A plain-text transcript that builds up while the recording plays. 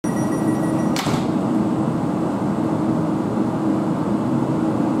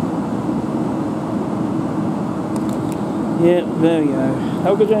Yeah, there we go.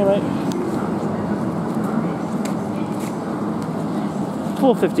 Have a good journey, mate.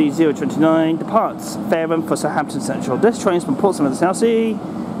 4:50:29 departs Fareham for Southampton Central. This train's from Portsmouth, Southsea,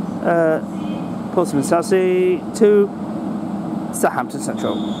 to Southampton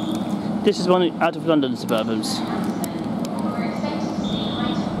Central. This is one out of London suburbs.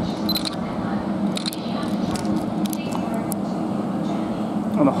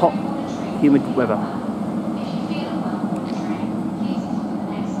 On a hot, humid weather.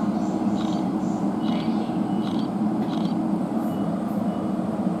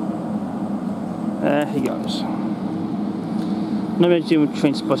 There he goes. No way to do with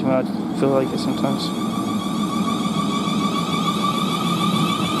train spotting, I feel like it sometimes.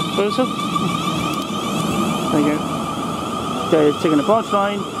 There you go. They're taking a branch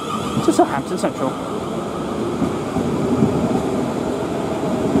line to Southampton Central.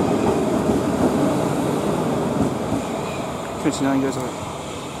 '29 goes away.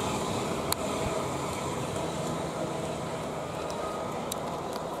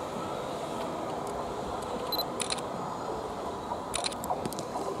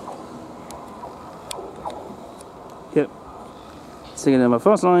 Yep. Singing in my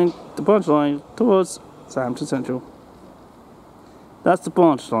first line, the branch line towards Southampton Central. That's the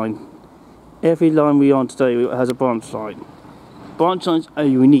branch line. Every line we're on today has a branch line. Branch lines are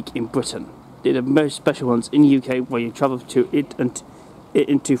unique in Britain. They're the most special ones in the UK where you travel to it and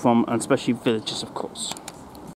to from, and especially villages, of course.